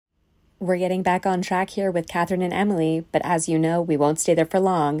We're getting back on track here with Catherine and Emily, but as you know, we won't stay there for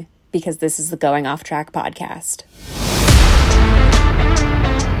long because this is the Going Off Track podcast.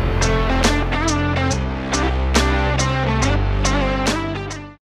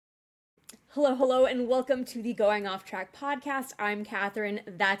 Hello, and welcome to the Going Off Track podcast. I'm Catherine,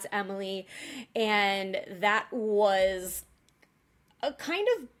 that's Emily, and that was a kind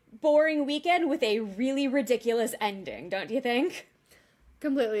of boring weekend with a really ridiculous ending, don't you think?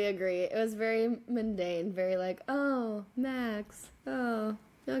 Completely agree. It was very mundane, very like, oh, Max, oh,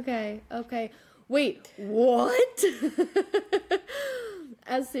 okay. Wait, what?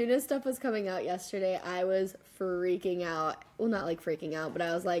 As soon as stuff was coming out yesterday, I was freaking out. Well, not like freaking out, but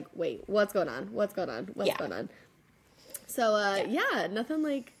I was like, wait, what's going on? What's going on? So, nothing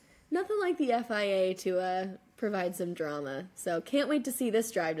like the FIA to provide some drama. So, can't wait to see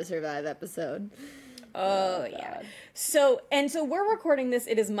this Drive to Survive episode. Oh yeah. So we're recording this.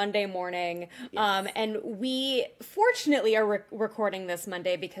 It is Monday morning. Yes. And we fortunately are recording this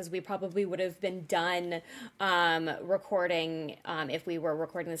Monday because we probably would have been done recording if we were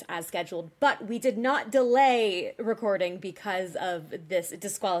recording this as scheduled. But we did not delay recording because of this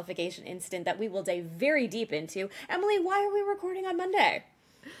disqualification incident that we will dive very deep into. Emily, why are we recording on Monday?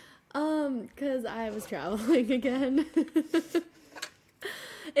 Because I was traveling again.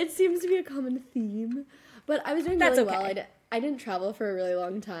 It seems to be a common theme, but I was doing really well. I didn't travel for a really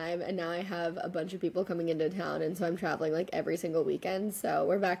long time, and now I have a bunch of people coming into town, and so I'm traveling like every single weekend. So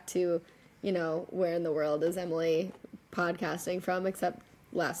we're back to, where in the world is Emily podcasting from? Except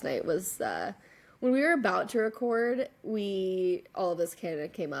last night was when we were about to record. All of this kind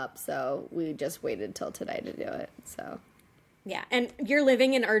of came up, so we just waited till today to do it. So. Yeah, and you're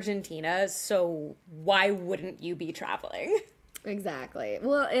living in Argentina, so why wouldn't you be traveling? Exactly.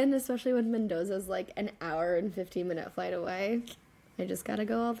 Well, and especially when Mendoza's like an hour and 15-minute flight away, I just gotta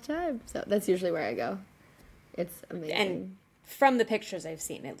go all the time. So that's usually where I go. It's amazing. And from the pictures I've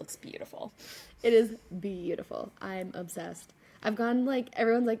seen, it looks beautiful. It is beautiful. I'm obsessed. I've gone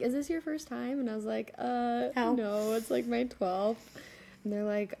everyone's like, is this your first time? And I was like, no, it's like my 12th. And they're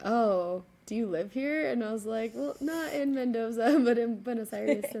like, oh, do you live here? And I was like, well, not in Mendoza, but in Buenos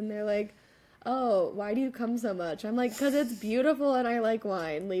Aires. And they're like, oh, why do you come so much? I'm like, because it's beautiful and I like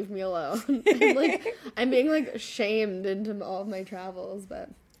wine. Leave me alone. I'm being shamed into all of my travels,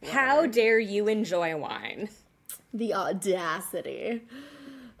 but whatever. How dare you enjoy wine? The audacity.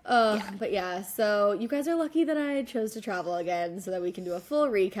 But yeah, so you guys are lucky that I chose to travel again so that we can do a full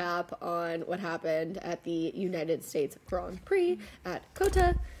recap on what happened at the United States Grand Prix at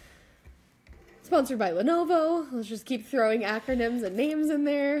COTA. Sponsored by Lenovo. Let's just keep throwing acronyms and names in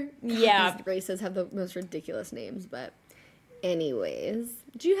there. Yeah. These races have the most ridiculous names, but anyways.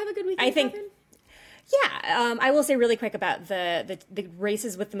 Do you have a good weekend, I think, Catherine? Yeah, I will say really quick about the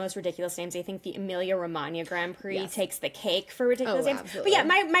races with the most ridiculous names. I think the Emilia-Romagna Grand Prix takes the cake for ridiculous names. Absolutely. But yeah,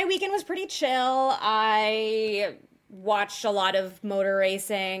 my weekend was pretty chill. I watched a lot of motor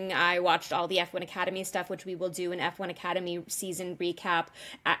racing. I watched all the F1 Academy stuff, which we will do an F1 Academy season recap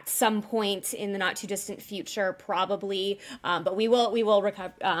at some point in the not too distant future, probably. But we will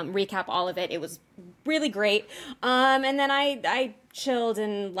recap all of it. It was really great. And then I chilled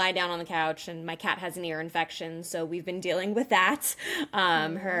and lie down on the couch, and my cat has an ear infection, so we've been dealing with that.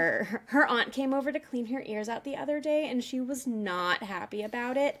 Her aunt came over to clean her ears out the other day, and she was not happy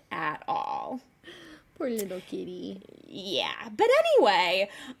about it at all. Poor little kitty. Yeah, but anyway,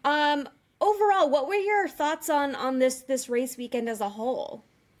 overall, what were your thoughts on this race weekend as a whole?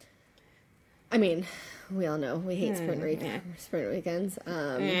 I mean, we all know we hate sprint weekends. But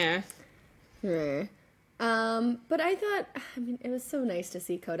I thought, it was so nice to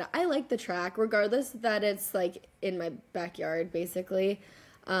see COTA. I like the track, regardless that it's in my backyard, basically,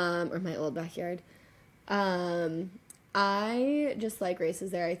 or my old backyard. I just like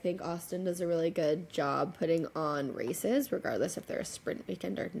races there. I think Austin does a really good job putting on races, regardless if they're a sprint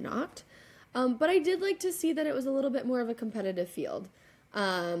weekend or not. But I did like to see that it was a little bit more of a competitive field.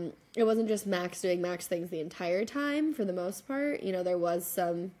 It wasn't just Max doing Max things the entire time, for the most part. There was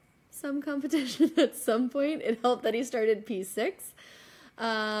some competition at some point. It helped that he started P6.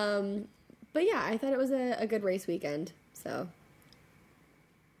 But yeah, I thought it was a good race weekend, so...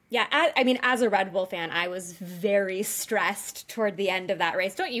 Yeah, as a Red Bull fan, I was very stressed toward the end of that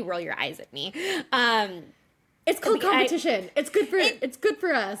race. Don't you roll your eyes at me. It's called competition. It's good for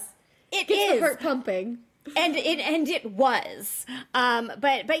us. It Gets is. the heart pumping. And it was.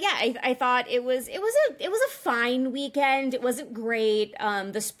 But yeah, I thought it was a fine weekend. It wasn't great.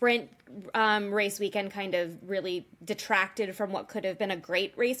 The sprint race weekend kind of really detracted from what could have been a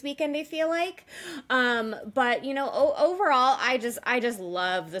great race weekend, I feel like. But overall, I just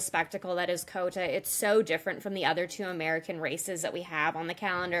love the spectacle that is COTA. It's so different from the other two American races that we have on the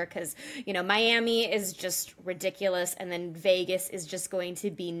calendar, because Miami is just ridiculous, and then Vegas is just going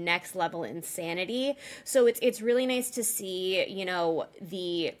to be next level insanity. So it's really nice to see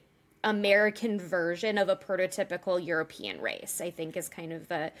the American version of a prototypical European race, I think, is kind of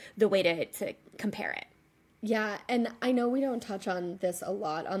the way to compare it. Yeah, and I know we don't touch on this a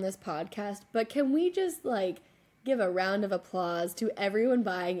lot on this podcast, but can we just, give a round of applause to everyone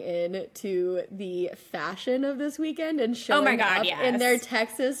buying in to the fashion of this weekend and showing up in their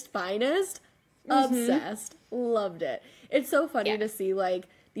Texas finest? Mm-hmm. Obsessed. Loved it. It's so funny to see,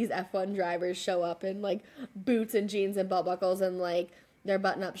 these F1 drivers show up in, boots and jeans and belt buckles and, their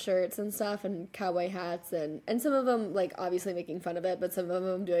button-up shirts and stuff and cowboy hats and some of them, obviously making fun of it, but some of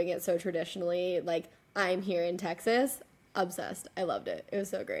them doing it so traditionally, I'm here in Texas. Obsessed. I loved it. It was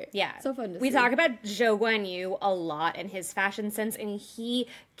so great. Yeah. So fun to see. We talk about Zhou Guanyu a lot and his fashion sense, and he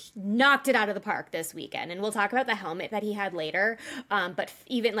knocked it out of the park this weekend. And we'll talk about the helmet that he had later. But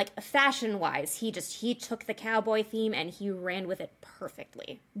even, fashion-wise, he took the cowboy theme and he ran with it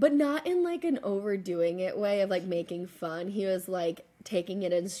perfectly. But not in, an overdoing it way of, making fun. He was, taking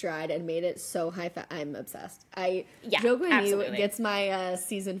it in stride and made it so I'm obsessed. Zhou Guanyu gets my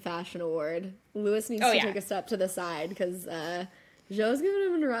season fashion award. Lewis needs to take a step to the side because Zhou's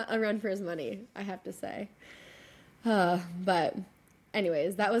giving him a run for his money, I have to say. But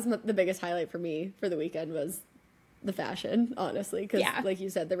anyways, that was the biggest highlight for me for the weekend was the fashion, honestly, because like you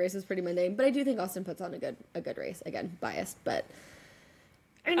said, the race was pretty mundane. But I do think Austin puts on a good race. Again, biased, but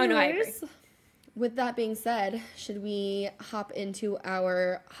anyways, I agree. With that being said, should we hop into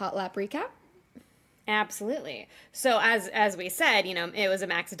our hot lap recap? Absolutely. So as we said, it was a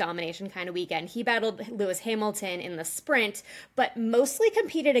Max domination kind of weekend. He battled Lewis Hamilton in the sprint, but mostly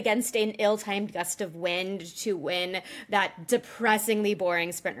competed against an ill-timed gust of wind to win that depressingly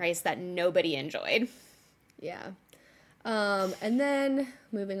boring sprint race that nobody enjoyed. Yeah. And then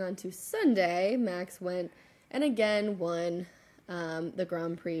moving on to Sunday, Max went and again won the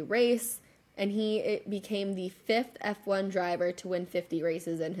Grand Prix race. And he became the 5th F1 driver to win 50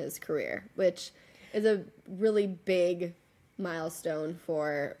 races in his career, which is a really big milestone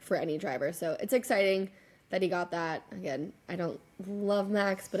for any driver. So it's exciting that he got that. Again, I don't love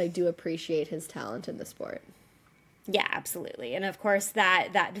Max, but I do appreciate his talent in the sport. Yeah, absolutely. And of course,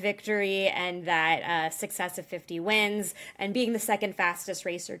 that victory and that success of 50 wins and being the second fastest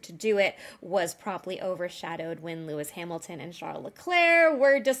racer to do it was promptly overshadowed when Lewis Hamilton and Charles Leclerc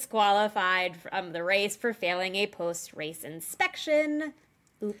were disqualified from the race for failing a post-race inspection.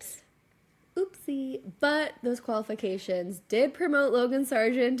 Oops. Oopsie. But those qualifications did promote Logan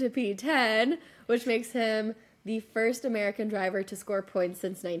Sargent to P10, which makes him the first American driver to score points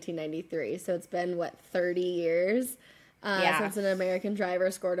since 1993. So it's been, 30 years since an American driver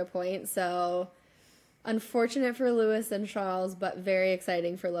scored a point. So unfortunate for Lewis and Charles, but very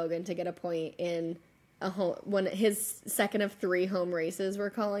exciting for Logan to get a point in his second of 3 home races, we're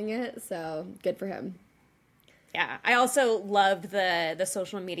calling it. So good for him. Yeah, I also loved the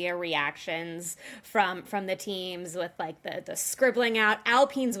social media reactions from the teams with the scribbling out.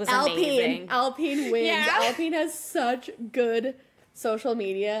 Alpine's was amazing. Alpine wins. Yeah. Alpine has such good social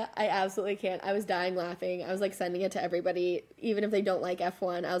media. I absolutely can't. I was dying laughing. I was sending it to everybody, even if they don't like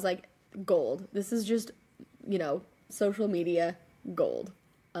F1. I was like, gold. This is just, social media gold.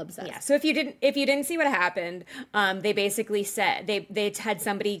 Obsessed. Yeah. So if you didn't see what happened, they basically said they had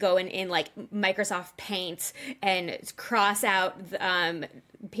somebody go in Microsoft Paint and cross out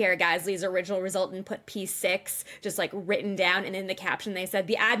Pierre Gasly's original result and put P6 just written down, and in the caption they said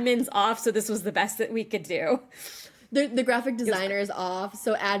the admin's off, so this was the best that we could do. The graphic designer is off,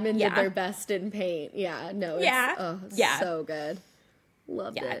 so admin did their best in Paint. Yeah. No. It's, so good.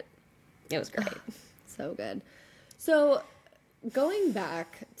 Loved it. It was great. So good. So. Going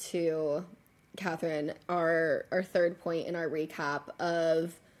back to, Catherine, our third point in our recap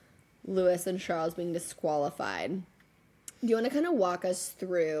of Lewis and Charles being disqualified, do you want to kind of walk us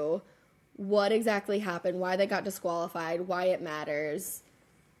through what exactly happened, why they got disqualified, why it matters,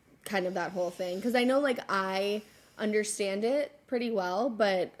 kind of that whole thing? Because I know, I understand it pretty well,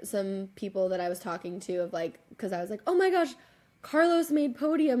 but some people that I was talking to because I was like, oh my gosh, Carlos made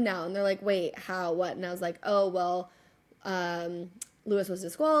podium now. And they're like, wait, how, what? And I was like, oh, well, Lewis was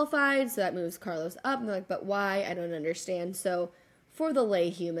disqualified, so that moves Carlos up. And they're like, but why? I don't understand. So for the lay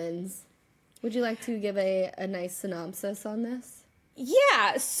humans, would you like to give a nice synopsis on this?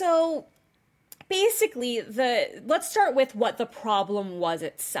 Yeah, so basically, let's start with what the problem was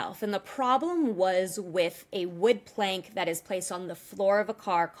itself. And the problem was with a wood plank that is placed on the floor of a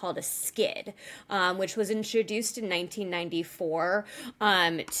car called a skid, which was introduced in 1994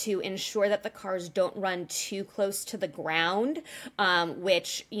 to ensure that the cars don't run too close to the ground,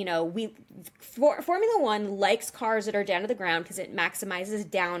 which, Formula One likes cars that are down to the ground because it maximizes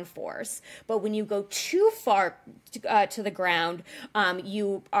downforce. But when you go too far to the ground,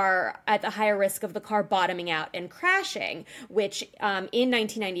 you are at the higher risk of the car bottoming out and crashing, which in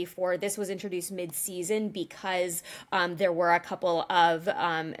 1994, this was introduced mid-season because there were a couple of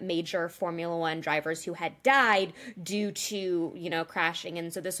major Formula One drivers who had died due to, crashing.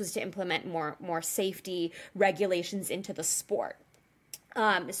 And so this was to implement more safety regulations into the sport.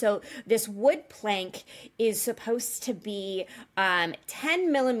 So this wood plank is supposed to be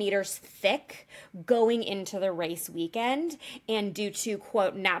 10 millimeters thick going into the race weekend, and due to,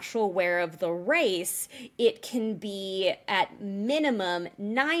 quote, natural wear of the race, it can be at minimum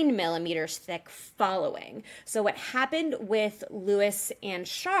 9 millimeters thick following. So what happened with Lewis and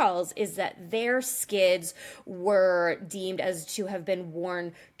Charles is that their skids were deemed as to have been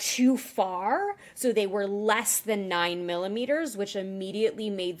worn too far, so they were less than 9 millimeters, which immediately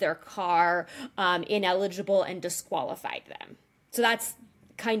made their car ineligible and disqualified them. So that's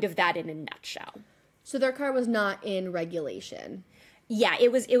kind of that in a nutshell. So their car was not in regulation. Yeah,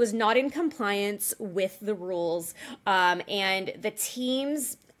 it was not in compliance with the rules, and the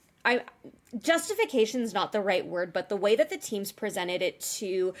teams. Justification is not the right word, but the way that the teams presented it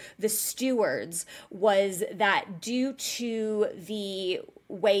to the stewards was that due to the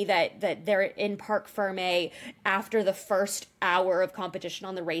way that they're in Parc Fermé after the first hour of competition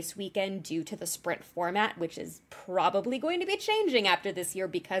on the race weekend due to the sprint format, which is probably going to be changing after this year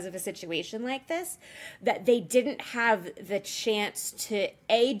because of a situation like this, that they didn't have the chance to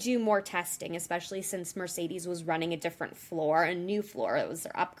do more testing, especially since Mercedes was running a different floor, a new floor. It was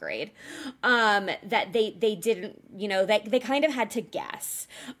their upgrade. That they didn't, they kind of had to guess.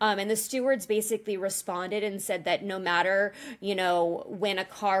 And the stewards basically responded and said that no matter, when a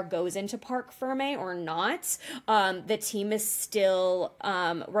car goes into Parc Fermé or not, the team is still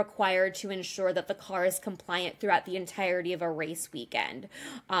required to ensure that the car is compliant throughout the entirety of a race weekend.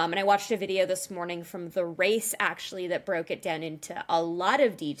 And I watched a video this morning from the race, actually, that broke it down into a lot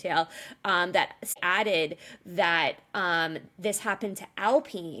of detail, that added that this happened to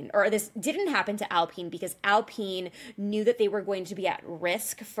Alpine, or this didn't happen to Alpine because Alpine knew that they were going to be at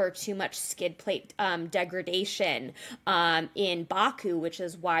risk for too much skid plate degradation in Baku, which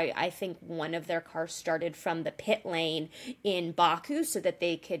is why I think one of their cars started from the pit lane in Baku so that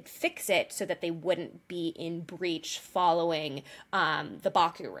they could fix it so that they wouldn't be in breach following the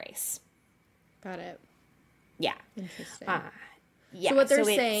Baku race. Got it. Yeah. Interesting. Yeah. So what they're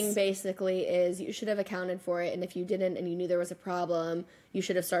saying basically is you should have accounted for it, and if you didn't and you knew there was a problem, you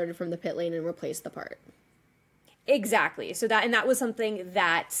should have started from the pit lane and replaced the part. Exactly. So that was something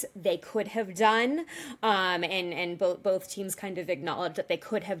that they could have done, and both teams kind of acknowledged that they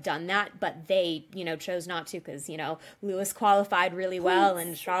could have done that, but they chose not to because Lewis qualified really well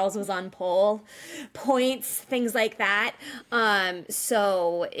and Charles was on pole points, things like that.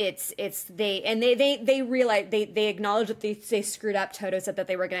 So they realized they acknowledged that they screwed up. Toto said that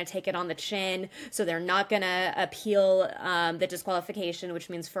they were going to take it on the chin, so they're not going to appeal the disqualification, which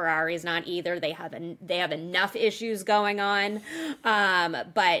means Ferrari's not either. They have enough issues going on,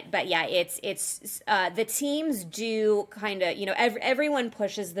 but yeah, it's the teams do kind of everyone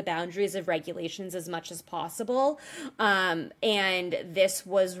pushes the boundaries of regulations as much as possible, and this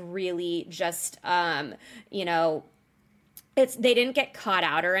was really just they didn't get caught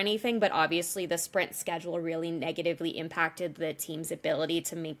out or anything, but obviously the sprint schedule really negatively impacted the team's ability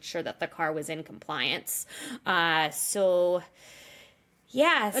to make sure that the car was in compliance. So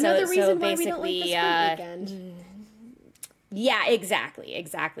yeah, another reason why we don't like the sprint weekend. Yeah,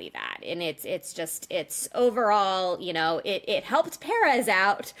 exactly that. And it's overall, it helped Perez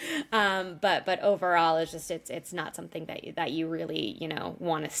out, but overall it's not something that you really,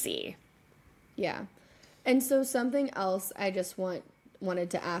 want to see. Yeah. And so something else I just wanted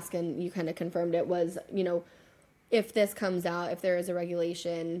to ask, and you kind of confirmed it, was, if this comes out, if there is a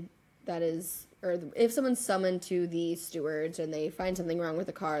regulation that is, or if someone's summoned to the stewards and they find something wrong with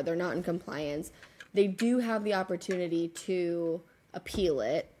the car, they're not in compliance, they do have the opportunity to appeal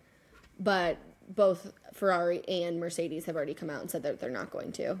it, but both Ferrari and Mercedes have already come out and said that they're not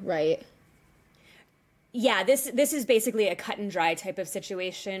going to, right? Yeah, this is basically a cut and dry type of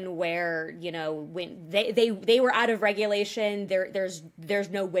situation where, when they were out of regulation, there's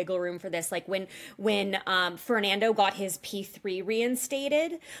no wiggle room for this. Like when Fernando got his P3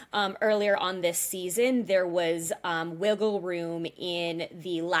 reinstated earlier on this season, there was wiggle room in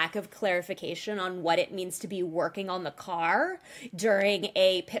the lack of clarification on what it means to be working on the car during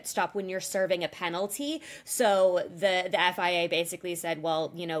a pit stop when you're serving a penalty. So the FIA basically said,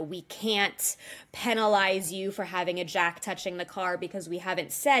 well, we can't penalize you for having a jack touching the car because we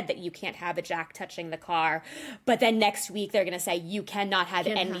haven't said that you can't have a jack touching the car. But then next week they're going to say you cannot have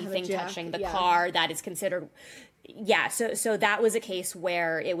anything touching the car that is considered. Yeah, so that was a case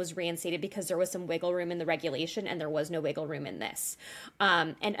where it was reinstated because there was some wiggle room in the regulation and there was no wiggle room in this.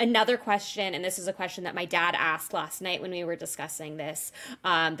 And another question, and this is a question that my dad asked last night when we were discussing this,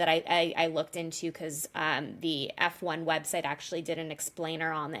 that I looked into because the F1 website actually did an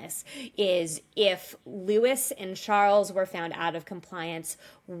explainer on this, is if Lewis and Charles were found out of compliance,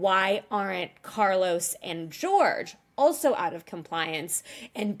 why aren't Carlos and George also out of compliance?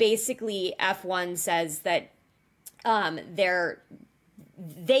 And basically F1 says that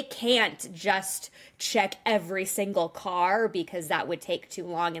they can't just check every single car because that would take too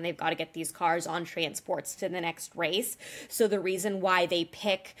long and they've got to get these cars on transports to the next race. So the reason why they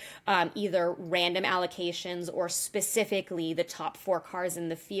pick either random allocations or specifically the top 4 cars in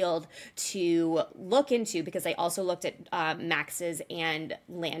the field to look into, because they also looked at Max's and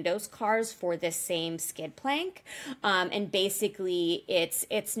Lando's cars for this same skid plank. And basically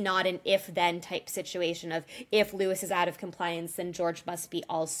it's not an if-then type situation of if Lewis is out of compliance, then George must be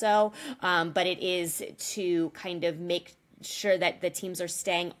also, but it is to kind of make sure that the teams are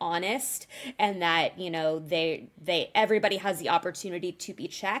staying honest and that everybody has the opportunity to be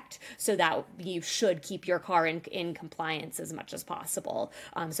checked, so that you should keep your car in compliance as much as possible.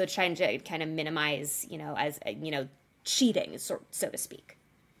 So trying to kind of minimize cheating, so to speak.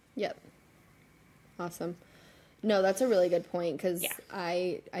 Yep. Awesome. No, that's a really good point because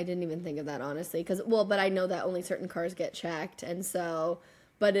I didn't even think of that, honestly, but I know that only certain cars get checked, and so,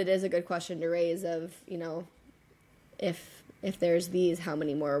 but it is a good question to raise of, if there's these, how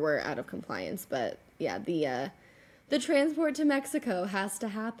many more were out of compliance. But yeah, the transport to Mexico has to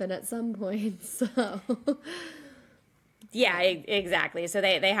happen at some point, so Yeah, exactly. So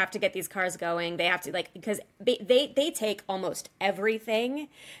they have to get these cars going. They have to, because they take almost anything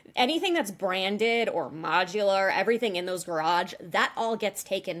that's branded or modular, everything in those garage, that all gets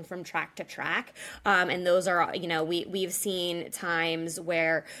taken from track to track. And those are, we've seen times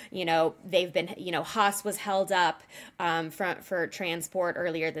where, they've been, Haas was held up for transport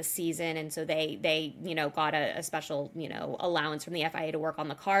earlier this season. And so they got a special, allowance from the FIA to work on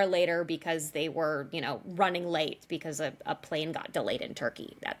the car later because they were, running late because a plane got delayed in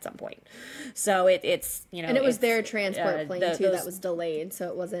Turkey at some point. So it's and it was their transport plane that was delayed, so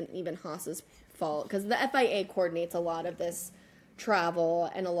it wasn't even Haas's fault because the FIA coordinates a lot of this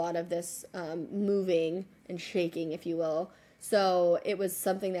travel and a lot of this moving and shaking, if you will. So it was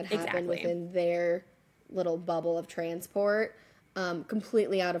something that happened within their little bubble of transport,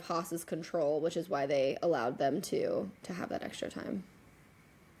 completely out of Haas's control, which is why they allowed them to have that extra time.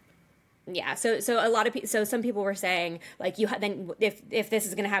 Yeah, so some people were saying then if this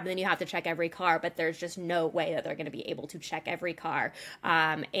is going to happen, then you have to check every car, but there's just no way that they're going to be able to check every car.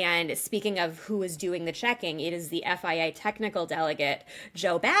 And speaking of who is doing the checking, it is the FIA technical delegate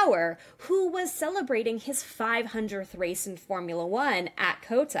Joe Bauer, who was celebrating his 500th race in Formula One at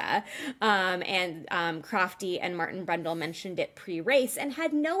COTA, and Crofty and Martin Brundle mentioned it pre-race and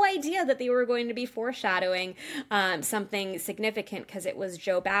had no idea that they were going to be foreshadowing something significant, because it was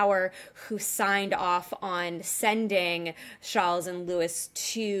Joe Bauer who signed off on sending Charles and Lewis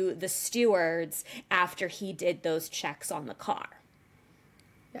to the stewards after he did those checks on the car.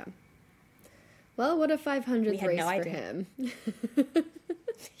 Yeah. Well, what a 500th race for him.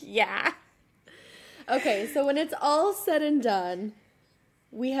 Yeah. Okay, so when it's all said and done,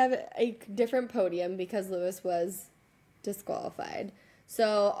 we have a different podium because Lewis was disqualified.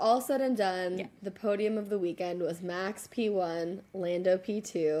 So all said and done, the podium of the weekend was Max P1, Lando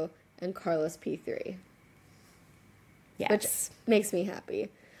P2, and Carlos P3. Yes. Which makes me happy.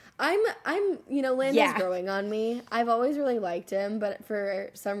 I'm Lando's growing on me. I've always really liked him, but for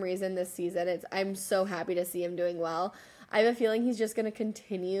some reason this season, I'm so happy to see him doing well. I have a feeling he's just going to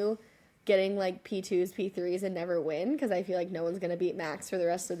continue getting P2s, P3s, and never win, because I feel like no one's going to beat Max for the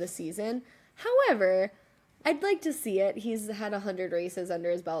rest of the season. However, I'd like to see it. He's had 100 races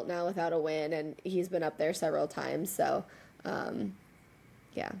under his belt now without a win, and he's been up there several times, so,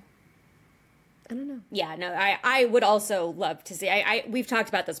 yeah. I don't know. Yeah, no, I would also love to see. We've talked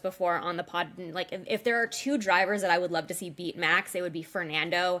about this before on the pod. Like, if there are two drivers that I would love to see beat Max, it would be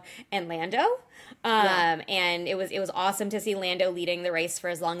Fernando and Lando. And it was awesome to see Lando leading the race for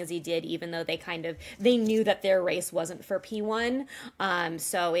as long as he did, even though they knew that their race wasn't for P1.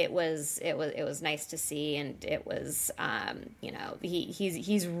 So it was nice to see, and it was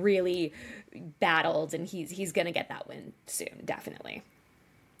he's really battled, and he's gonna get that win soon, definitely.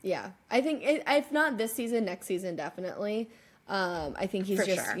 Yeah, I think if not this season, next season definitely. I think he's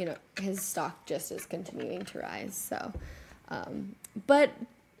his stock just is continuing to rise. So, but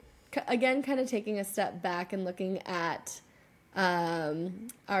again, kind of taking a step back and looking at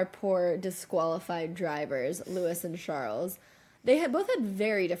our poor disqualified drivers, Lewis and Charles. They both had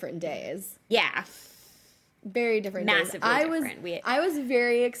very different days. Yeah. Very different Massively days. different. I was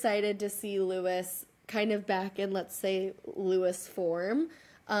very excited to see Lewis kind of back in, let's say, Lewis form.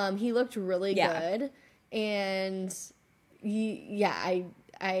 He looked really good, and I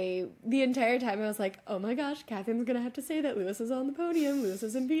the entire time I was like, oh my gosh, Catherine's gonna have to say that Lewis is on the podium, Lewis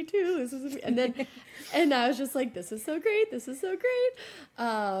is in P2, Lewis is in and then and I was just like, this is so great.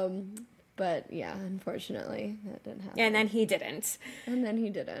 But yeah, unfortunately, that didn't happen. And then he didn't.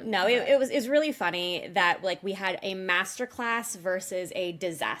 No, it was really funny that like we had a master class versus a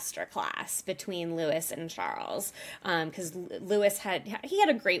disaster class between Lewis and Charles, because Lewis had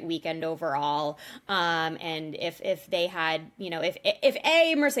a great weekend overall, and if they had, if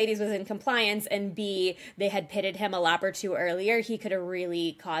A, Mercedes was in compliance, and B, they had pitted him a lap or two earlier, he could have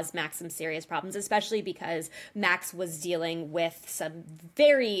really caused Max some serious problems, especially because Max was dealing with some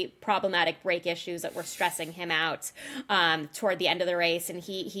very problematic brake issues that were stressing him out toward the end of the race, and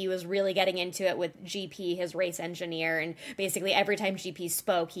he was really getting into it with GP, his race engineer, and basically every time GP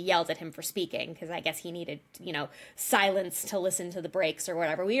spoke, he yelled at him for speaking, because I guess he needed silence to listen to the brakes or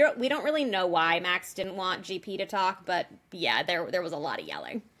whatever. We don't really know why Max didn't want GP to talk, but yeah, there was a lot of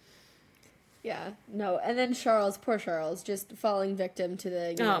yelling. Yeah, no, and then poor Charles, just falling victim to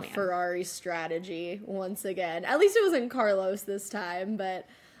the Ferrari strategy once again. At least it wasn't Carlos this time, but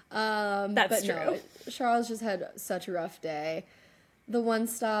that's true. No, Charles just had such a rough day. The one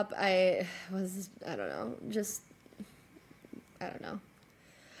stop, I don't know.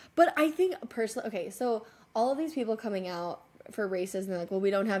 But I think personally, okay, so all of these people coming out for races and they're like, well, we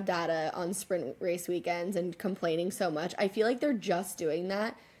don't have data on sprint race weekends and complaining so much. I feel like they're just doing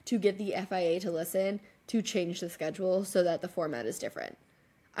that to get the FIA to listen to change the schedule so that the format is different.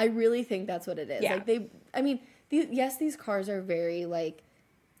 I really think that's what it is. Yeah. Like yes, these cars are very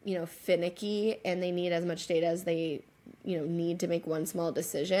finicky, and they need as much data as they, need to make one small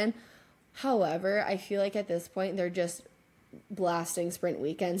decision. However, I feel like at this point, they're just blasting sprint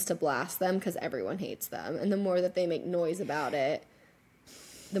weekends to blast them because everyone hates them. And the more that they make noise about it,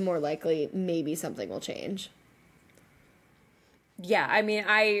 the more likely maybe something will change. Yeah, I mean,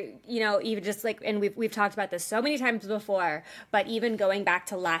 even just like, and we've talked about this so many times before, but even going back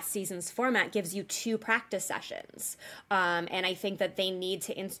to last season's format gives you 2 practice sessions, and I think that they need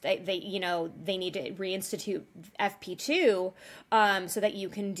to reinstitute FP2, so that you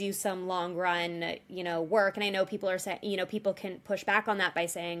can do some long run, work. And I know people are saying, people can push back on that by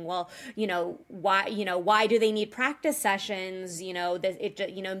saying, well, why do they need practice sessions?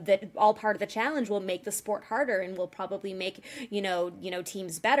 That all part of the challenge will make the sport harder and will probably make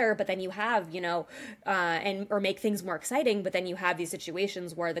teams better, but then you have, or make things more exciting, but then you have these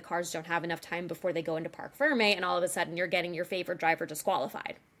situations where the cars don't have enough time before they go into Parc Ferme, and all of a sudden you're getting your favorite driver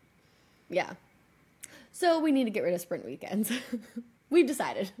disqualified. Yeah. So we need to get rid of sprint weekends. We've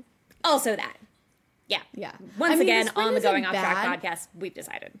decided. Also that. Yeah. Yeah. Once again, on the Going Off Track podcast, we've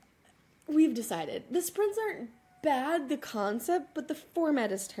decided. The sprints aren't bad, the concept, but the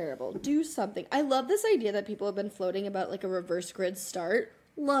format is terrible. Do something. I love this idea that people have been floating about, like a reverse grid start.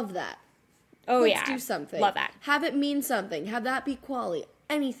 Love that. Let's do something. Love that. Have it mean something. Have that be quali.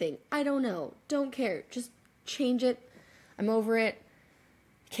 Anything. I don't know. Don't care. Just change it. I'm over it.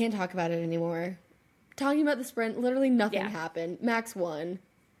 Can't talk about it anymore. Talking about the sprint, literally nothing happened. Max won.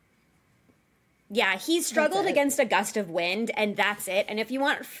 Yeah, he struggled against a gust of wind, and that's it. And if you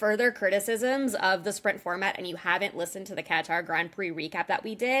want further criticisms of the sprint format and you haven't listened to the Qatar Grand Prix recap that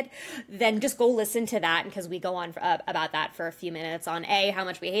we did, then just go listen to that, because we go on about that for a few minutes on A, how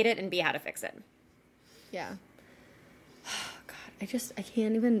much we hate it, and B, how to fix it. Yeah. God, I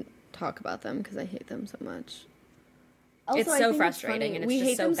can't even talk about them because I hate them so much. Also, it's so frustrating, and it's we just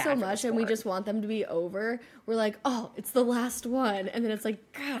hate so them bad so for much, the and we sport. just want them to be over. We're like, oh, it's the last one, and then it's like,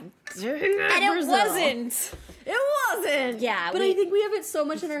 God dang it, and Brazil. it wasn't. It wasn't. Yeah, but I think we have it so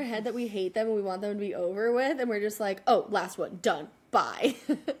much in our head that we hate them and we want them to be over with, and we're just like, oh, last one, done, bye.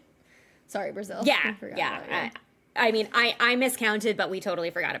 Sorry, Brazil. Yeah, I forgot yeah. about you. I mean, I miscounted, but we totally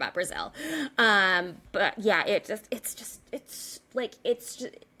forgot about Brazil. But yeah, it's like, it's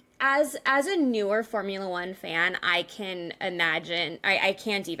just, as a newer Formula One fan, I can imagine, I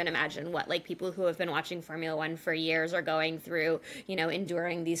can't even imagine what, like, people who have been watching Formula One for years are going through, you know,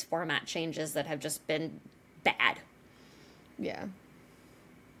 enduring these format changes that have just been bad. Yeah.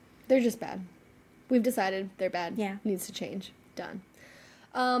 They're just bad. We've decided they're bad. Yeah. Needs to change. Done.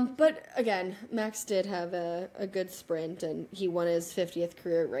 But again, Max did have a good sprint, and he won his 50th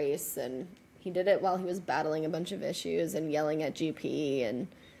career race, and he did it while he was battling a bunch of issues and yelling at GP and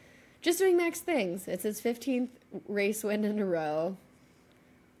just doing Max things. It's his 15th race win in a row,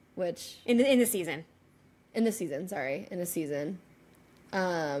 which... In the season. In the season. Sorry,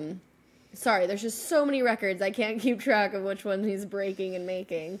 there's just so many records, I can't keep track of which one he's breaking and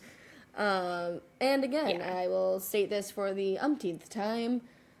making. And again, Yeah. I will state this for the umpteenth time.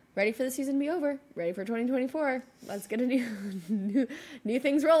 Ready for the season to be over. Ready for 2024. Let's get a new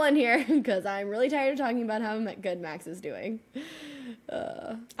things rolling here, because I'm really tired of talking about how good Max is doing.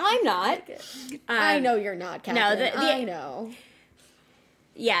 I'm not. I know you're not, Catherine. I know.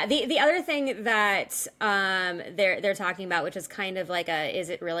 Yeah, the other thing that they're talking about, which is kind of like a is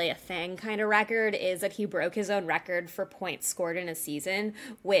it really a thing kind of record, is that he broke his own record for points scored in a season,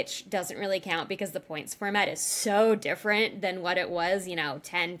 which doesn't really count because the points format is so different than what it was,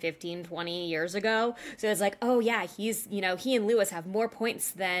 10, 15, 20 years ago. So it's like, oh yeah, he's, he and Lewis have more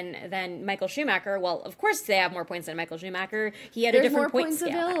points than Michael Schumacher. Well, of course they have more points than Michael Schumacher. He had a different point scale.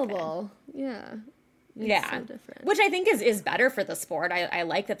 There's more points available. Yeah. Yeah, so different. Which I think is better for the sport. I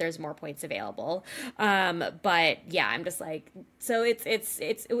like that there's more points available. But yeah, I'm just like, so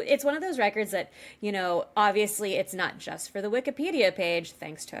it's one of those records that, obviously it's not just for the Wikipedia page,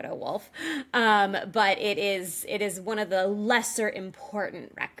 thanks Toto Wolff, but it is one of the lesser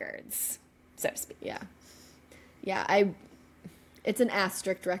important records, so to speak. Yeah, it's an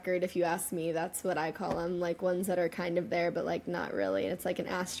asterisk record, if you ask me. That's what I call them, like ones that are kind of there, but like not really. And it's like an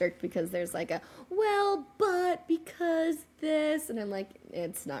asterisk because there's like a, well, but because this, and I'm like,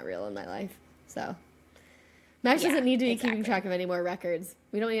 it's not real in my life. So Max doesn't need to be keeping track of any more records.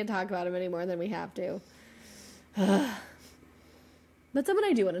 We don't need to talk about him any more than we have to. But someone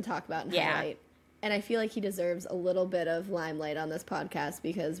I do want to talk about and highlight, and I feel like he deserves a little bit of limelight on this podcast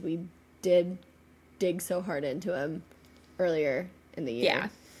because we did dig so hard into him earlier in the year. Yeah.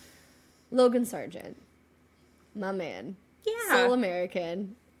 Logan Sargent, my man. Yeah. Sole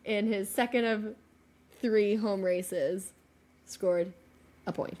American, in his second of 3 home races, scored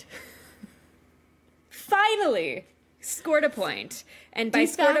a point. Finally scored a point. And by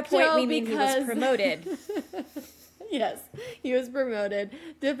scored a point, we mean he was promoted. Yes, he was promoted.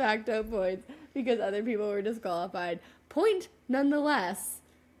 De facto points because other people were disqualified. Point nonetheless.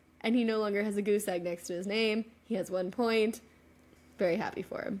 And he no longer has a goose egg next to his name. He has 1 point. Very happy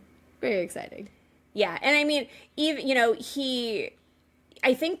for him. Very exciting. Yeah, and I mean, even,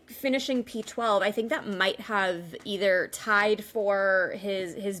 I think finishing P12, I think that might have either tied for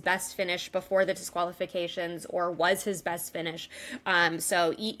his best finish before the disqualifications or was his best finish.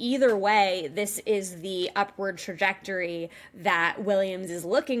 So either way, this is the upward trajectory that Williams is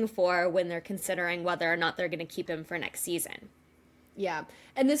looking for when they're considering whether or not they're going to keep him for next season. Yeah,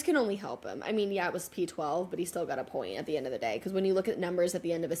 and this can only help him. I mean, yeah, it was P12, but he still got a point at the end of the day. Because when you look at numbers at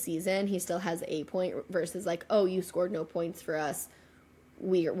the end of a season, he still has a point versus like, oh, you scored no points for us.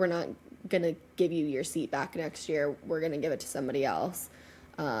 We're not going to give you your seat back next year. We're going to give it to somebody else.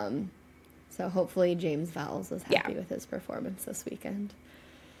 So hopefully James Vowles is happy with his performance this weekend.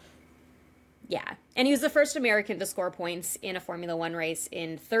 Yeah, and he was the first American to score points in a Formula One race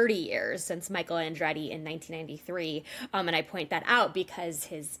in 30 years since Michael Andretti in 1993. And I point that out because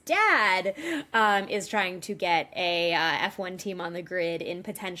his dad is trying to get a F1 team on the grid in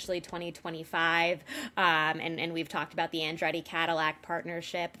potentially 2025. And we've talked about the Andretti Cadillac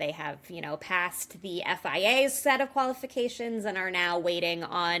partnership. They have, passed the FIA's set of qualifications and are now waiting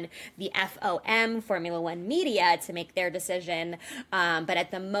on the FOM, Formula One Media, to make their decision. But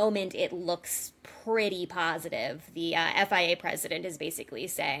at the moment, it looks pretty positive. The FIA president is basically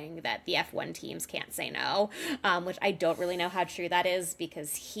saying that the F1 teams can't say no, which I don't really know how true that is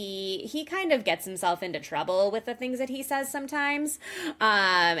because he kind of gets himself into trouble with the things that he says sometimes,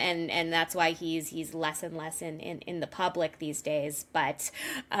 and that's why he's less and less in the public these days. But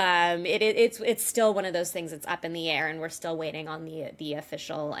it's still one of those things that's up in the air, and we're still waiting on the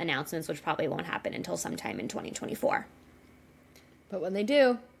official announcements, which probably won't happen until sometime in 2024. But when they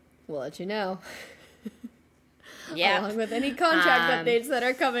do, we'll let you know. Yeah. Along with any contract updates that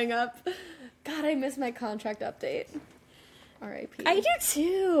are coming up. God, I miss my contract update. R.I.P. I do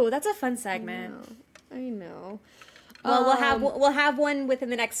too. That's a fun segment. I know. Well, we'll have one within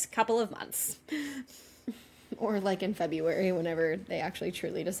the next couple of months. Or like in February, whenever they actually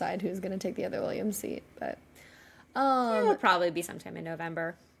truly decide who's going to take the other Williams seat. But it'll probably be sometime in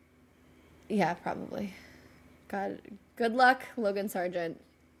November. Yeah, probably. God, good luck, Logan Sargent.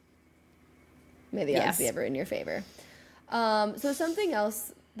 May the odds be ever in your favor. So something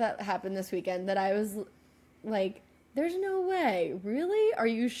else that happened this weekend that I was like, there's no way. Really? Are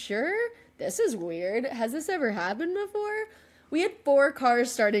you sure? This is weird. Has this ever happened before? We had 4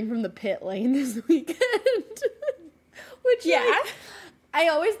 cars starting from the pit lane this weekend. Which, like, I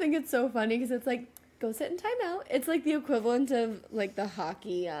always think it's so funny because it's like, go sit in timeout. It's like the equivalent of like the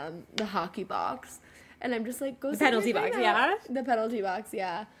hockey box. And I'm just like, go sit in timeout. The penalty box, yeah. The penalty box,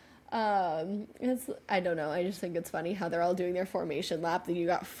 yeah. I don't know. I just think it's funny how they're all doing their formation lap. Then you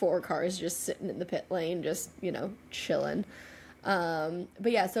got 4 cars just sitting in the pit lane, just, chilling.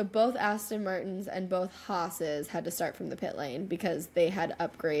 But yeah, so both Aston Martins and both Haas's had to start from the pit lane because they had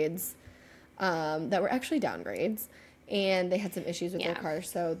upgrades, that were actually downgrades, and they had some issues with their cars.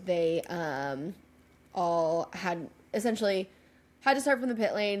 So they, all had essentially had to start from the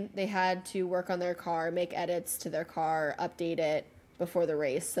pit lane. They had to work on their car, make edits to their car, update it before the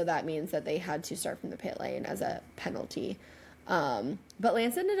race. So that means that they had to start from the pit lane as a penalty. But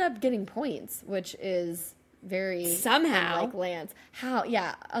Lance ended up getting points, which is very somehow unlike Lance.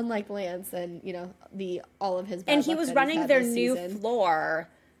 Unlike Lance and all of his bad and he luck was that running their new season. floor.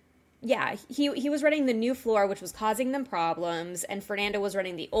 Yeah, he was running the new floor, which was causing them problems, and Fernando was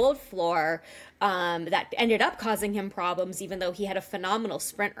running the old floor that ended up causing him problems, even though he had a phenomenal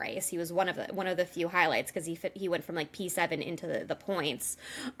sprint race. He was one of the few highlights because he went from like P7 into the points.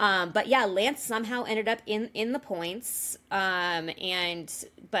 But yeah, Lance somehow ended up in the points.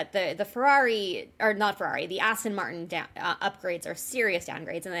 But the Ferrari, or not Ferrari, the Aston Martin upgrades are serious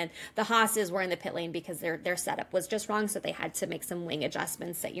downgrades, and then the Haas's were in the pit lane because their setup was just wrong, so they had to make some wing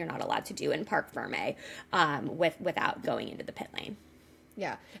adjustments that you're not allowed to do in Parc Ferme without going into the pit lane.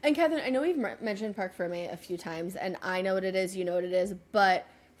 Yeah. And Catherine, I know we've mentioned Parc Ferme a few times, and I know what it is, you know what it is, but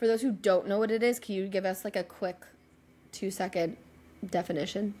for those who don't know what it is, can you give us like a quick 2-second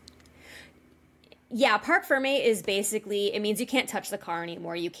definition? Yeah, Parc Ferme is basically, it means you can't touch the car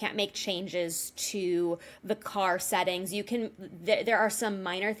anymore. You can't make changes to the car settings. You can, there are some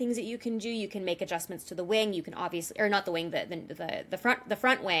minor things that you can do. You can make adjustments to the wing. You can obviously, or not the wing, the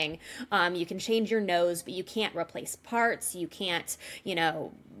front wing. You can change your nose, but you can't replace parts. You can't,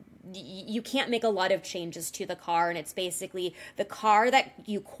 you can't make a lot of changes to the car, and it's basically the car that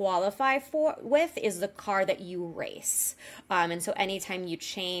you qualify with is the car that you race. And so anytime you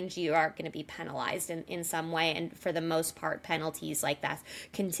change, you are going to be penalized in some way, and for the most part, penalties like that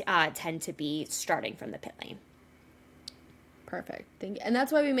can tend to be starting from the pit lane. Perfect. Thank you. And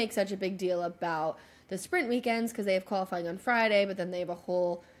that's why we make such a big deal about the sprint weekends, because they have qualifying on Friday, but then they have a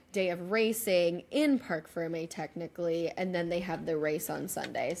whole day of racing in Parc Ferme technically, and then they have the race on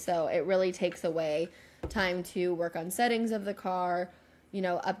Sunday. So it really takes away time to work on settings of the car,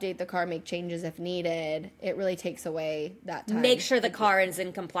 update the car, make changes if needed. It really takes away that time. Make sure the car is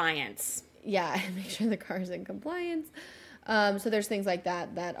in compliance. Yeah, make sure the car is in compliance. So there's things like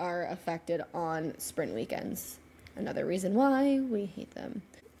that are affected on sprint weekends. Another reason why we hate them.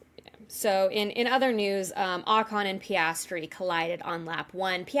 So in other news, Ocon and Piastri collided on lap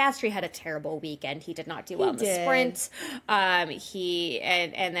 1. Piastri had a terrible weekend. He did not do well in the sprint.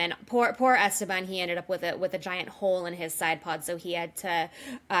 And then poor Esteban, he ended up with a giant hole in his side pod, so he had to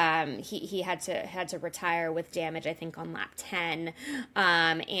he had to retire with damage, I think, on lap 10.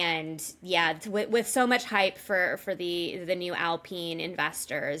 And yeah, with so much hype for the new Alpine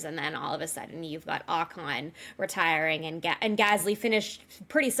investors, and then all of a sudden you've got Ocon retiring, and Gasly finished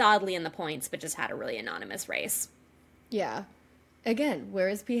pretty solidly in the points, but just had a really anonymous race. Yeah. Again, where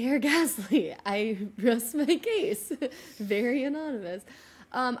is Pierre Gasly? I rest my case. Very anonymous.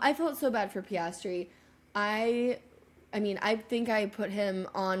 I felt so bad for Piastri. I think I put him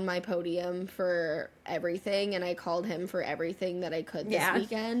on my podium for everything, and I called him for everything that I could this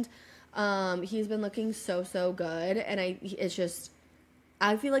weekend. He's been looking so good, and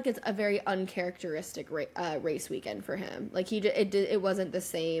I feel like it's a very uncharacteristic race weekend for him. Like it wasn't the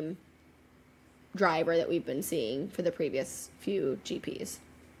same driver that we've been seeing for the previous few GPs.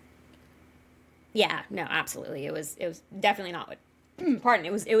 Yeah, no, absolutely. It was definitely not what pardon,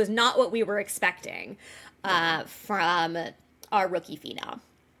 it was not what we were expecting from our rookie phenom.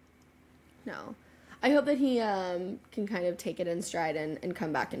 No. I hope that he can kind of take it in stride and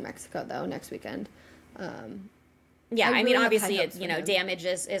come back in Mexico though next weekend. Yeah, I mean, obviously, it's, damage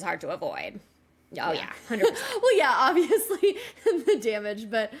is hard to avoid. Oh yeah, 100%. Well, yeah, obviously the damage,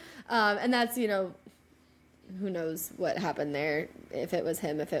 but and that's, you know, who knows what happened there. If it was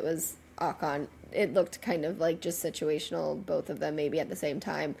him, if it was Ocon, it looked kind of like just situational, both of them maybe at the same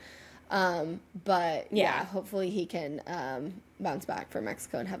time. But yeah, hopefully he can bounce back for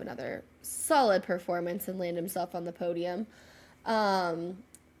Mexico and have another solid performance and land himself on the podium. And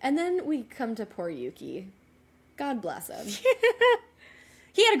then we come to poor Yuki. God bless him.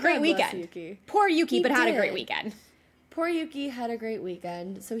 He had a great weekend. Yuki. Poor Yuki, but had a great weekend. Poor Yuki had a great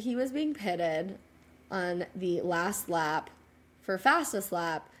weekend. So he was being pitted on the last lap for fastest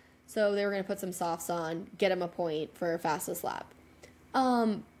lap. So they were going to put some softs on, get him a point for fastest lap.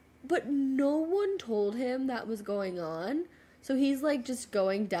 But no one told him that was going on. So he's like just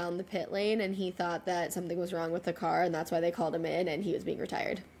going down the pit lane, and he thought that something was wrong with the car, and that's why they called him in, and he was being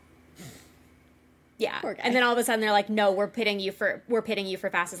retired. Yeah, and then all of a sudden they're like, "No, we're pitting you for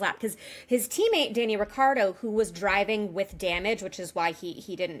fastest lap," because his teammate Danny Ricciardo, who was driving with damage, which is why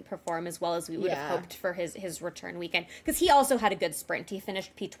he didn't perform as well as we would have hoped for his return weekend, because he also had a good sprint. He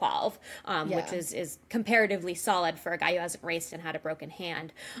finished P12, which is comparatively solid for a guy who hasn't raced and had a broken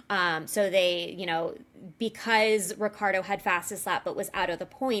hand. So they, you know, because Ricciardo had fastest lap but was out of the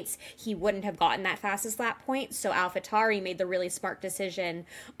points, he wouldn't have gotten that fastest lap point. So AlphaTauri made the really smart decision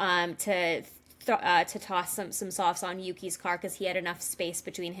to toss some softs on Yuki's car because he had enough space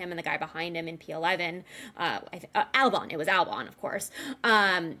between him and the guy behind him in P11. Albon, it was Albon, of course.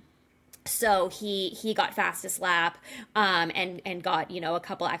 So he got fastest lap and got, you know, a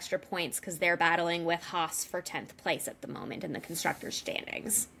couple extra points because they're battling with Haas for 10th place at the moment in the constructors'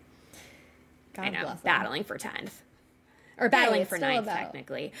 standings. God bless them. Battling for 10th. Or battling for 9th,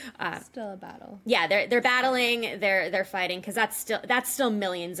 technically. Still a battle. Yeah, they're battling. They're fighting because that's still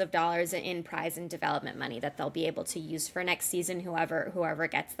millions of dollars in prize and development money that they'll be able to use for next season. Whoever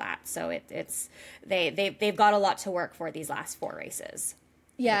gets that. So they've got a lot to work for these last 4 races.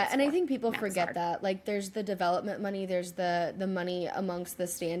 Yeah, and I think people forget that. Like, there's the development money, there's the money amongst the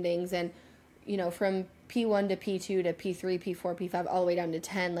standings, and you know, from P1 to P2 to P3, P4, P5, all the way down to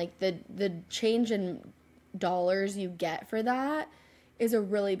 10. Like the change in dollars you get for that is a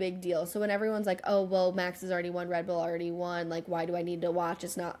really big deal. So when everyone's like, oh, well, Max has already won, Red Bull already won, like, why do I need to watch?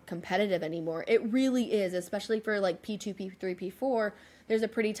 It's not competitive anymore. It really is, especially for like P2, P3, P4. There's a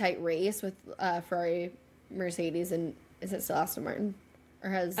pretty tight race with Ferrari, Mercedes, and is it still Aston Martin? Or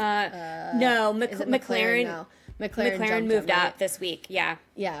has no, McLaren now? McLaren moved up this week. Yeah.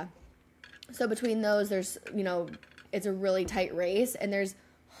 So between those, there's, you know, it's a really tight race, and there's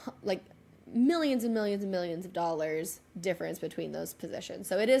like millions and millions and millions of dollars difference between those positions.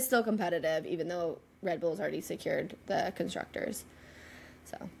 So it is still competitive, even though Red Bull's already secured the constructors.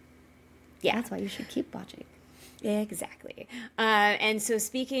 So yeah, that's why you should keep watching. Exactly. And so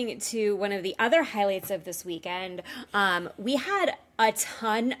speaking to one of the other highlights of this weekend, we had a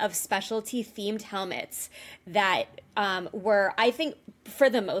ton of specialty themed helmets that were, I think,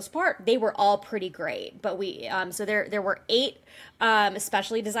 for the most part, they were all pretty great. But so there were 8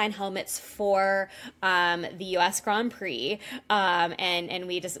 specially designed helmets for the U.S. Grand Prix, and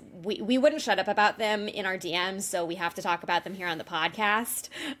we wouldn't shut up about them in our DMs, so we have to talk about them here on the podcast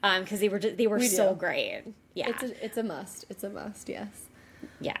because they were so great. Yeah, it's a must. It's a must. Yes.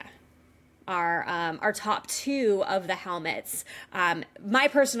 Yeah. Our top 2 of the helmets. My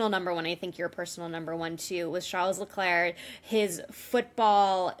personal number 1, I think your personal number 1 too, was Charles Leclerc. His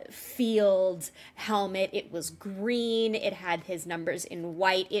football field helmet. It was green. It had his numbers in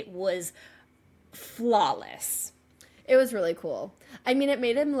white. It was flawless. It was really cool. I mean, it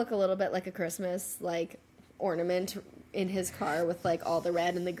made him look a little bit like a Christmas like ornament in his car with like all the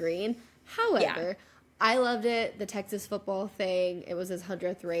red and the green. However, I loved it. The Texas football thing. It was his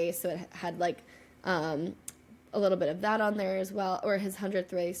 100th race, so it had like a little bit of that on there as well, or his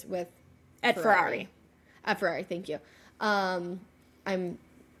 100th race with Ferrari. At Ferrari, thank you. I'm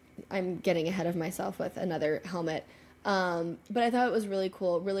getting ahead of myself with another helmet, but I thought it was really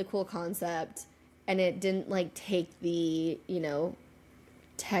cool concept, and it didn't like take the, you know,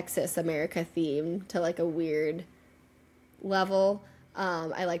 Texas America theme to like a weird level.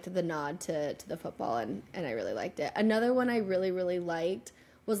 I liked the nod to the football, and I really liked it. Another one I really, really liked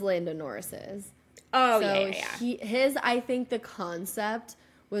was Lando Norris's. Oh, so yeah. I think the concept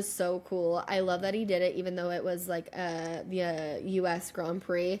was so cool. I love that he did it, even though it was like the U.S. Grand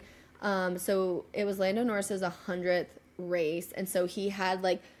Prix. So it was Lando Norris's 100th race, and so he had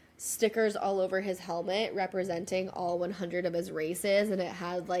like stickers all over his helmet representing all 100 of his races, and it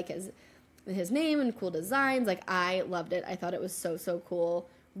had like his name and cool designs. Like, I loved it. I thought it was so cool.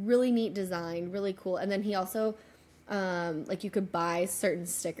 Really neat design, really cool. And then he also like you could buy certain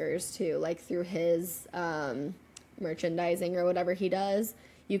stickers too, like through his merchandising or whatever he does.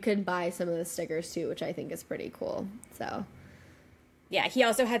 You can buy some of the stickers too, which I think is pretty cool. So Yeah, he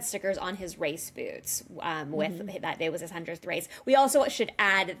also had stickers on his race boots with that it was his 100th race. We also should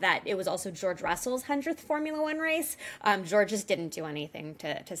add that it was also George Russell's 100th Formula One race. George just didn't do anything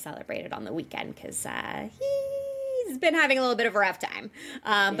to celebrate it on the weekend because he's been having a little bit of a rough time.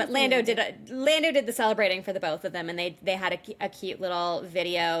 But Lando did the celebrating for the both of them, and they had a cute little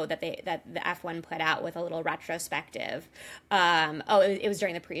video that the F1 put out with a little retrospective. It was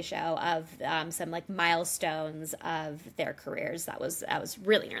during the pre-show of some like milestones of their careers. That was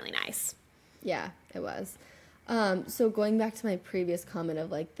really really nice. Yeah, it was. So going back to my previous comment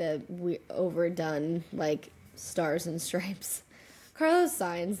of like the overdone like stars and stripes, Carlos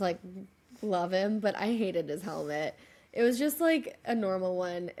Sainz, like, love him, but I hated his helmet. It was just like a normal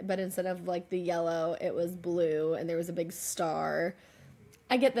one, but instead of like the yellow, it was blue and there was a big star.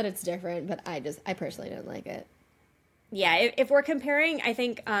 I get that it's different, but I personally don't like it. Yeah, if we're comparing, I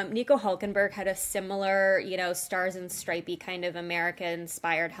think Nico Hulkenberg had a similar, stars and stripey kind of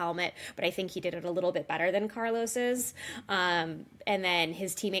America-inspired helmet, but I think he did it a little bit better than Carlos's. And then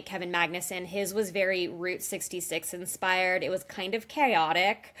his teammate Kevin Magnussen, his was very Route 66 inspired. It was kind of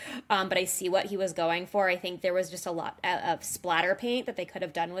chaotic, but I see what he was going for. I think there was just a lot of splatter paint that they could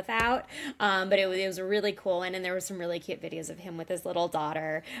have done without, but it was really cool. And then there were some really cute videos of him with his little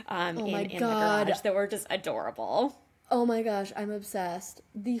daughter in the garage that were just adorable. Oh my gosh, I'm obsessed.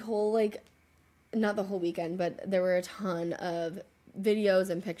 The whole, like, not the whole weekend, but there were a ton of videos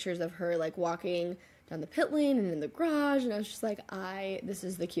and pictures of her, like, walking down the pit lane and in the garage, and I was just like, this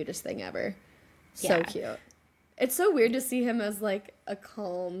is the cutest thing ever. So cute. It's so weird to see him as, like, a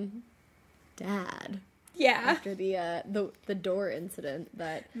calm dad. Yeah. After the door incident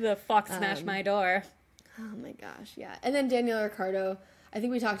that... The fox smashed my door. Oh my gosh, yeah. And then Daniel Ricciardo, I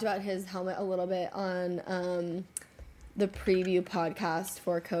think we talked about his helmet a little bit on... the preview podcast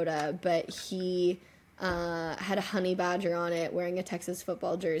for Coda, but he had a honey badger on it wearing a Texas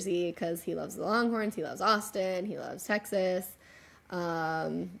football jersey because he loves the Longhorns, he loves Austin, he loves Texas.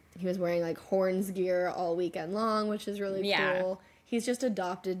 He was wearing like horns gear all weekend long, which is really cool. He's just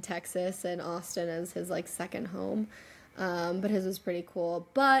adopted Texas and Austin as his like second home, but his was pretty cool.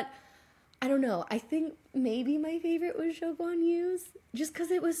 But I don't know. I think maybe my favorite was Zhou Guanyu's just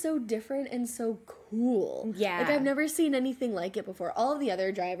because it was so different and so cool. Yeah. Like, I've never seen anything like it before. All of the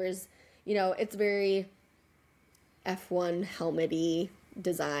other drivers, it's very F1 helmet-y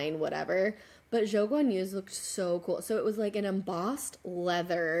design, whatever. But Zhou Guanyu's looked so cool. So it was like an embossed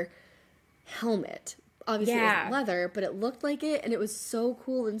leather helmet. Obviously, it was leather, but it looked like it, and it was so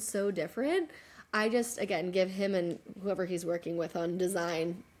cool and so different. I just, again, give him and whoever he's working with on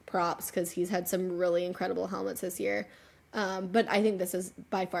design props because he's had some really incredible helmets this year. But I think this is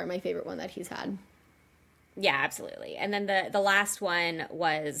by far my favorite one that he's had. Yeah, absolutely. And then the last one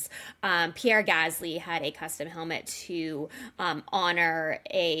was Pierre Gasly had a custom helmet to honor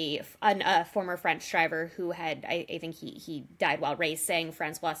a former French driver who had, I think he died while racing,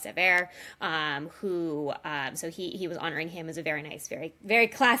 Francois Sever, so he was honoring him as a very nice, very, very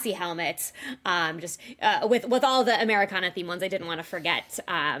classy helmet. With all the Americana theme ones, I didn't want to forget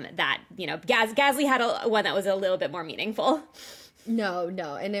that, Gasly had one that was a little bit more meaningful. No,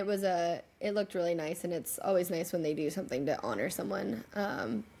 and it looked really nice, and it's always nice when they do something to honor someone.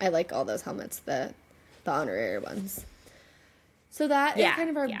 I like all those helmets, the honorary ones. So that is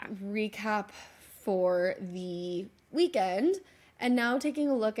kind of our recap for the weekend. And now taking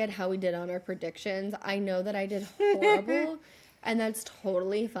a look at how we did on our predictions, I know that I did horrible, and that's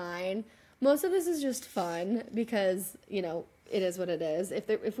totally fine. Most of this is just fun because, it is what it is.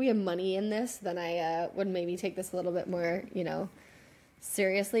 If we have money in this, then I would maybe take this a little bit more,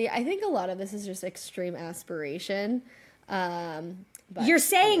 seriously. I think a lot of this is just extreme aspiration. But you're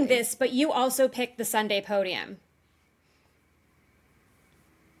saying this, but you also picked the Sunday podium.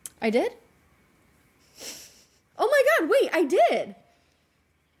 I did? Oh my God, wait, I did.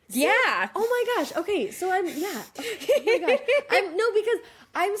 Yeah. Oh my gosh. Okay, so oh my gosh. Because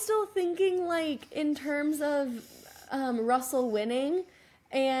I'm still thinking like in terms of Russell winning,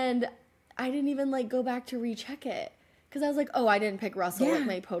 and I didn't even like go back to recheck it. Because I was like, I didn't pick Russell. Like,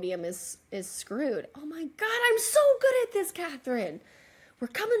 my podium is screwed. Oh, my God. I'm so good at this, Catherine. We're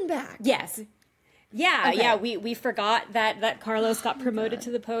coming back. Yes. Yeah, okay. Yeah. We forgot that Carlos got promoted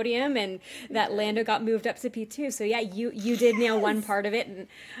to the podium and that Lando got moved up to P2. So, yeah, you did nail one part of it.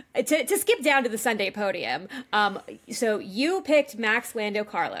 And to skip down to the Sunday podium, so you picked Max, Lando,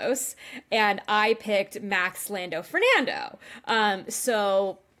 Carlos, and I picked Max, Lando, Fernando.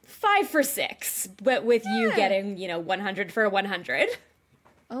 So... 5 for 6, but with you getting, 100 for 100.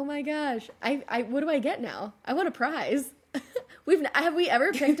 Oh my gosh. I what do I get now? I want a prize. Have we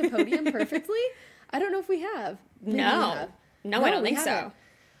ever picked a podium perfectly? I don't know if we have. Maybe we have. No, I don't think so.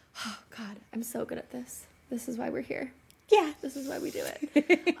 Oh God, I'm so good at this. This is why we're here. Yeah. This is why we do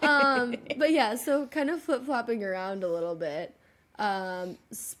it. But yeah, so kind of flip-flopping around a little bit.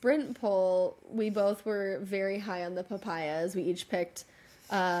 Sprint pole, we both were very high on the papayas. We each picked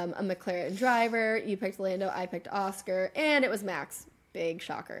a McLaren driver. You picked Lando, I picked Oscar, and it was Max. Big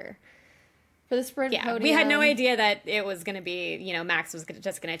shocker. For the sprint podium. We had no idea that it was going to be, Max was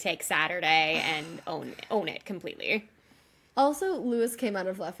just going to take Saturday and own it completely. Also, Lewis came out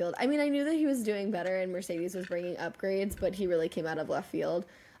of left field. I mean, I knew that he was doing better and Mercedes was bringing upgrades, but he really came out of left field.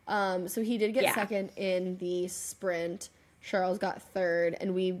 So he did get second in the sprint. Charles got third,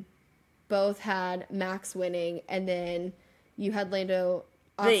 and we both had Max winning, and then you had Lando,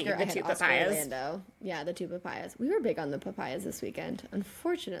 Oscar, I had two Oscar, papayas. Lando. Yeah, the two papayas. We were big on the papayas this weekend.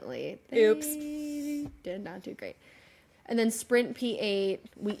 Unfortunately, they did not do great. And then sprint P8,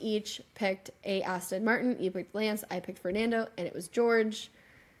 we each picked a Aston Martin. You picked Lance, I picked Fernando, and it was George.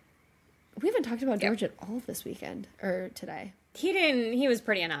 We haven't talked about George at all this weekend, or today. He was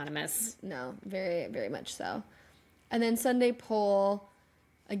pretty anonymous. No, very, very much so. And then Sunday pole,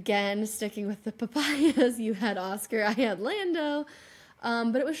 again, sticking with the papayas, you had Oscar, I had Lando,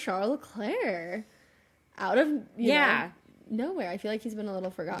 but it was Charles Leclerc out of nowhere. I feel like he's been a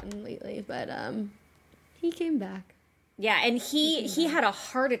little forgotten lately, but he came back. Yeah, and he had a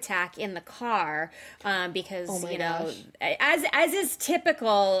heart attack in the car because as is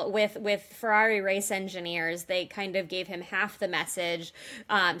typical with Ferrari race engineers, they kind of gave him half the message.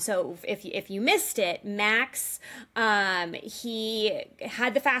 So if you missed it, Max he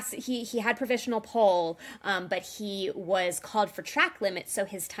had provisional pole, but he was called for track limits, so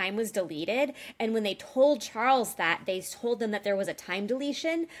his time was deleted. And when they told Charles that, they told him that there was a time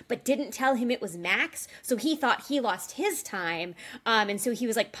deletion, but didn't tell him it was Max. So he thought he lost his time, and so he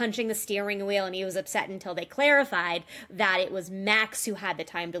was like punching the steering wheel, and he was upset until they clarified that it was Max who had the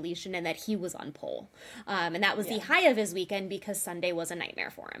time deletion and that he was on pole, and that was the high of his weekend because Sunday was a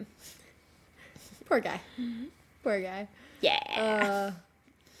nightmare for him. Poor guy. Poor guy. Yeah.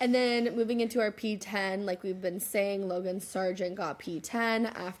 And then moving into our P10, like we've been saying, Logan Sargent got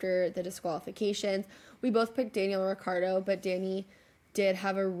P10 after the disqualifications. We both picked Daniel Ricciardo, but Danny did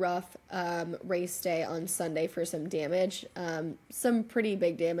have a rough race day on Sunday for some damage, some pretty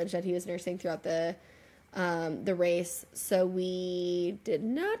big damage that he was nursing throughout the race. So we did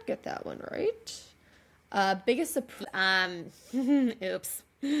not get that one right. Biggest surprise. Oops.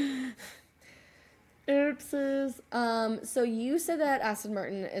 Oopses. So you said that Aston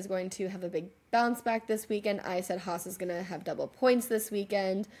Martin is going to have a big bounce back this weekend. I said Haas is going to have double points this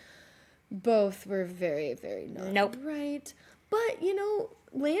weekend. Both were very, very not right. But,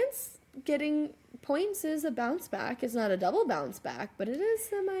 Lance getting points is a bounce back. It's not a double bounce back, but it is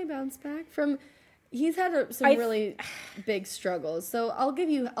semi-bounce back from... He's had some really big struggles, so I'll give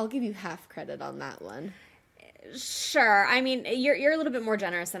you half credit on that one. Sure. I mean, you're a little bit more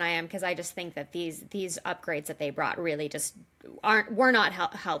generous than I am because I just think that these upgrades that they brought really just were not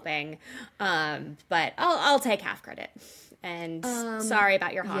helping. But I'll take half credit. And sorry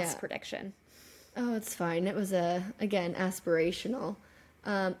about your Haas prediction. Oh, it's fine. It was again aspirational.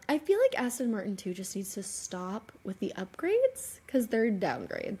 I feel like Aston Martin too just needs to stop with the upgrades because they're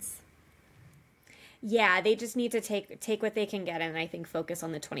downgrades. Yeah, they just need to take what they can get and I think focus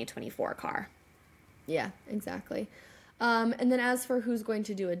on the 2024 car. Yeah, exactly. And then as for who's going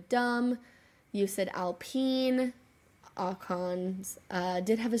to do a dumb, you said Alpine. Ocon's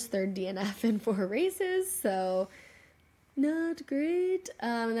did have his third DNF in 4 races, so not great.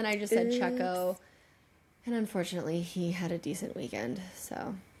 And then I just said Checo. And unfortunately, he had a decent weekend,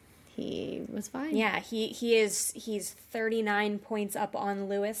 so he was fine. Yeah, he's 39 points up on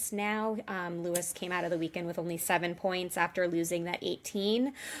Lewis now. Lewis came out of the weekend with only 7 points after losing that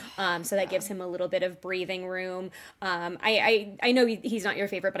 18. So that gives him a little bit of breathing room. I know he's not your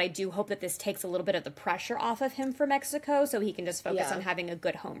favorite, but I do hope that this takes a little bit of the pressure off of him for Mexico so he can just focus on having a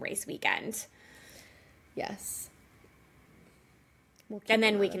good home race weekend. Yes. And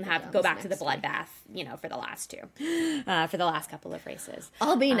then we can go back to the bloodbath, for the last for the last couple of races.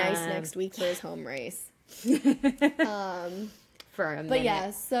 I'll be nice next week for his home race. For a minute. But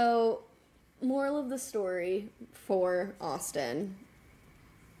yeah, so moral of the story for Austin.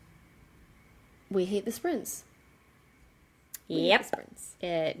 We hate the sprints. Yep.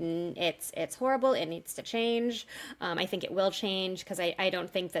 It's horrible. It needs to change. I think it will change because I don't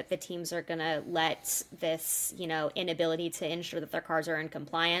think that the teams are going to let this, inability to ensure that their cars are in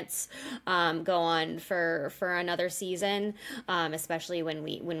compliance go on for another season, especially when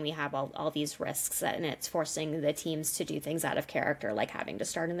we have all these risks and it's forcing the teams to do things out of character, like having to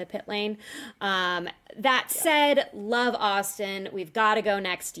start in the pit lane. That said, love Austin. We've got to go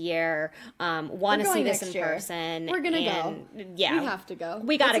next year. Want to see this in person. We're going to go. Yeah. We have to go.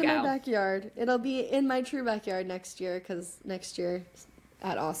 We got to go. It's in my backyard. It'll be in my true backyard next year because next year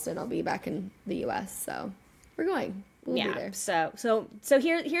at Austin I'll be back in the U.S. So we're going. We'll be there. So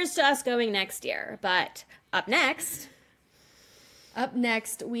here's to us going next year. But up next,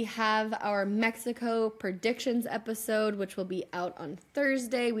 we have our Mexico predictions episode, which will be out on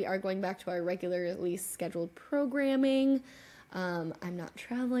Thursday. We are going back to our regularly scheduled programming. I'm not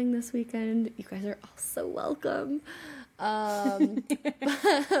traveling this weekend. You guys are all so welcome. But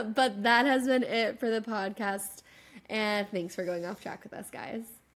that has been it for the podcast. And thanks for going off track with us, guys.